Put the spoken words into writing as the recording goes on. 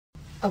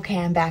Okay,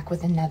 I'm back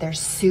with another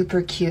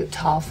super cute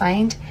tall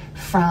find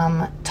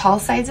from Tall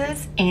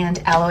Sizes and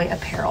Alloy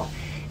Apparel.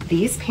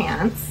 These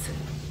pants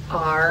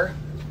are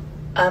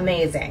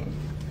amazing.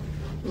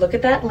 Look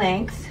at that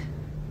length,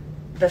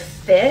 the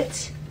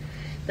fit,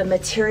 the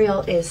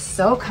material is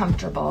so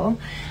comfortable.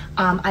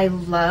 I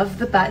love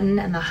the button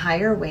and the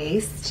higher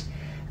waist.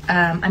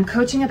 I'm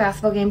coaching a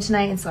basketball game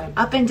tonight, and so I'm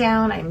up and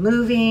down, I'm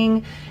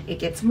moving, it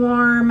gets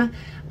warm.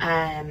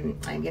 I'm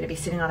gonna be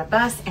sitting on a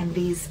bus, and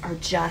these are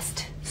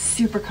just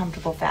super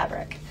comfortable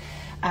fabric.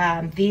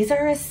 These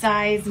are a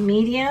size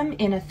medium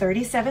in a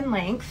 37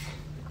 length.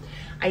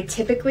 I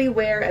typically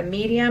wear a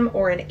medium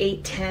or an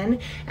 8'10",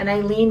 and I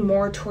lean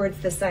more towards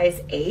the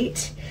size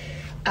 8.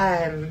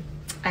 I'm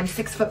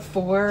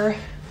 6'4".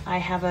 I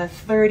have a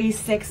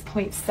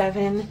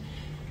 36.5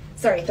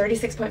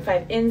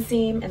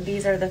 inseam, and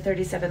these are the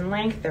 37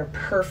 length. They're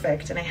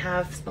perfect, and I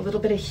have a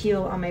little bit of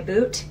heel on my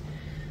boot.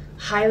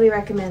 Highly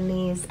recommend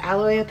these.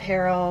 Alloy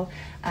Apparel,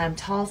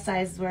 Tall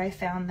Size is where I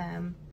found them.